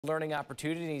Learning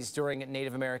opportunities during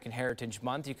Native American Heritage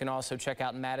Month. You can also check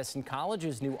out Madison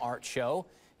College's new art show.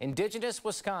 Indigenous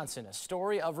Wisconsin, a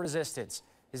story of resistance,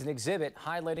 is an exhibit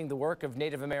highlighting the work of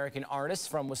Native American artists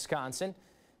from Wisconsin.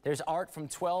 There's art from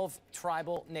 12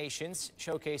 tribal nations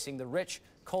showcasing the rich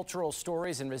cultural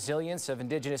stories and resilience of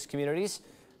Indigenous communities.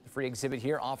 The free exhibit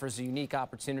here offers a unique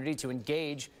opportunity to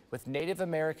engage with Native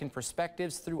American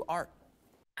perspectives through art.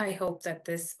 I hope that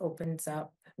this opens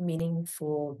up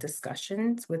meaningful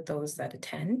discussions with those that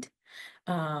attend,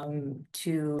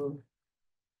 to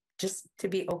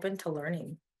be open to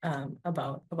learning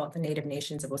about the Native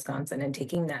nations of Wisconsin and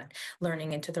taking that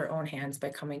learning into their own hands by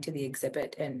coming to the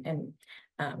exhibit and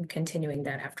continuing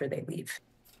that after they leave.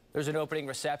 There's an opening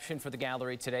reception for the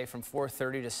gallery today from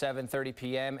 4:30 to 7:30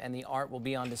 p.m. and the art will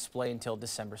be on display until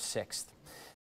December 6th.